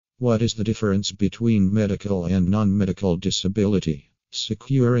What is the difference between medical and non-medical disability?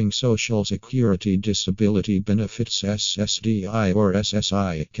 Securing Social Security disability benefits SSDI or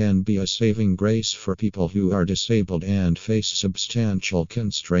SSI can be a saving grace for people who are disabled and face substantial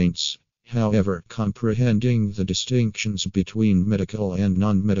constraints. However, comprehending the distinctions between medical and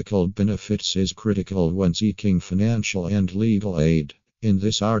non-medical benefits is critical when seeking financial and legal aid. In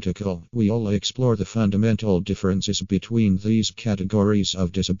this article, we'll explore the fundamental differences between these categories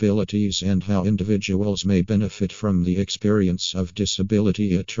of disabilities and how individuals may benefit from the experience of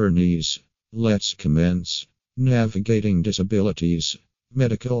disability attorneys. Let's commence. Navigating disabilities.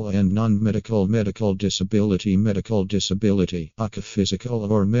 Medical and non-medical. Medical disability, a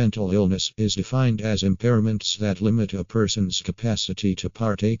physical or mental illness, is defined as impairments that limit a person's capacity to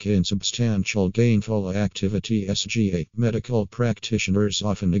partake in substantial gainful activity. SGA. Medical practitioners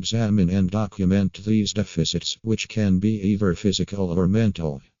often examine and document these deficits, which can be either physical or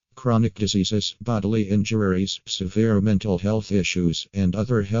mental. Chronic diseases, bodily injuries, severe mental health issues, and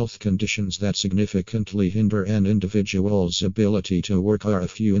other health conditions that significantly hinder an individual's ability to work are a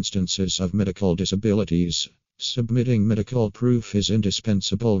few instances of medical disabilities. Submitting medical proof is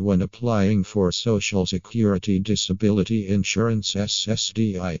indispensable when applying for Social Security disability insurance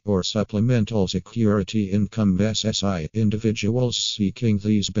SSDI or Supplemental Security Income SSI. Individuals seeking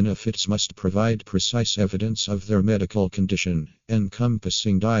these benefits must provide precise evidence of their medical condition,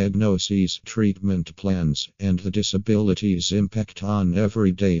 encompassing diagnoses, treatment plans, and the disability's impact on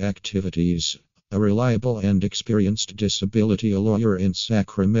everyday activities. A reliable and experienced disability lawyer in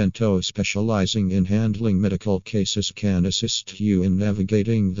Sacramento specializing in handling medical cases can assist you in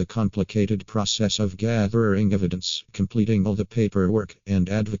navigating the complicated process of gathering evidence, completing all the paperwork, and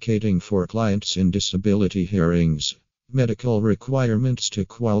advocating for clients in disability hearings. Medical requirements to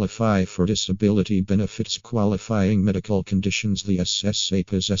qualify for disability benefits. Qualifying medical conditions. The SSA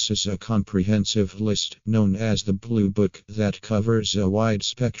possesses a comprehensive list, known as the Blue Book, that covers a wide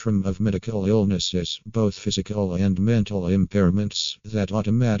spectrum of medical illnesses, both physical and mental impairments, that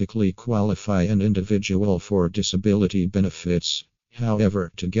automatically qualify an individual for disability benefits.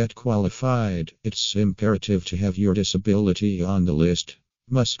 However, to get qualified, it's imperative to have your disability on the list.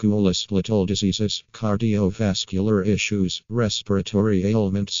 Musculoskeletal diseases, cardiovascular issues, respiratory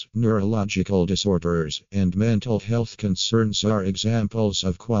ailments, neurological disorders, and mental health concerns are examples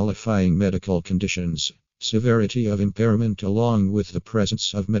of qualifying medical conditions. Severity of impairment. Along with the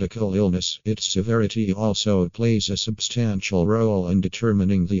presence of medical illness, its severity also plays a substantial role in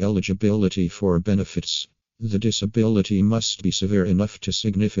determining the eligibility for benefits. The disability must be severe enough to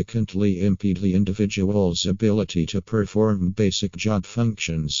significantly impede the individual's ability to perform basic job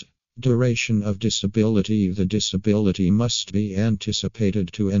functions. Duration of disability. The disability must be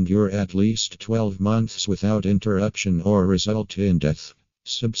anticipated to endure at least 12 months without interruption or result in death.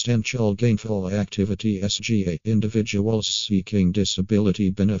 Substantial gainful activity. SGA. Individuals seeking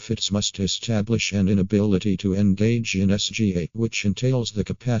disability benefits must establish an inability to engage in SGA, which entails the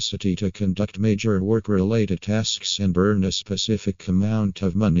capacity to conduct major work-related tasks and earn a specific amount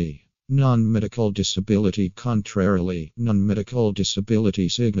of money. Non-medical disability. Contrarily, non-medical disability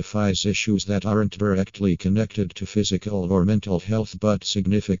signifies issues that aren't directly connected to physical or mental health but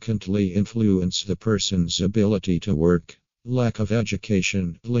significantly influence the person's ability to work. Lack of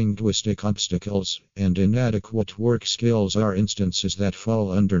education, linguistic obstacles, and inadequate work skills are instances that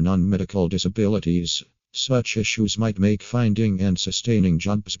fall under non-medical disabilities. Such issues might make finding and sustaining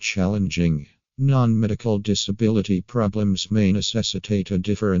jobs challenging. Non-medical disability problems may necessitate a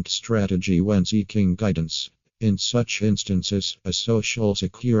different strategy when seeking guidance. In such instances, a Social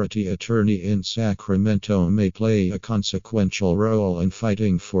Security attorney in Sacramento may play a consequential role in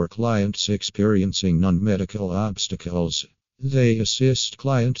fighting for clients experiencing non-medical obstacles. They assist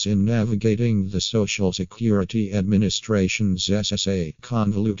clients in navigating the Social Security Administration's SSA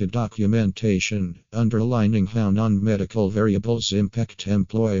convoluted documentation, underlining how non-medical variables impact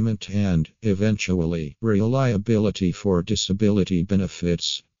employment and, eventually, reliability for disability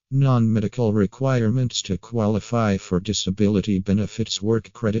benefits. Non-medical requirements to qualify for disability benefits.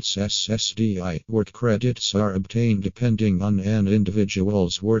 Work credits. SSDI. Work credits are obtained depending on an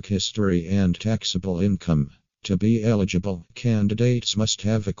individual's work history and taxable income. To be eligible, candidates must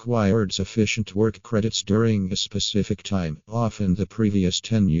have acquired sufficient work credits during a specific time, often the previous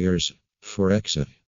 10 years. For EXA,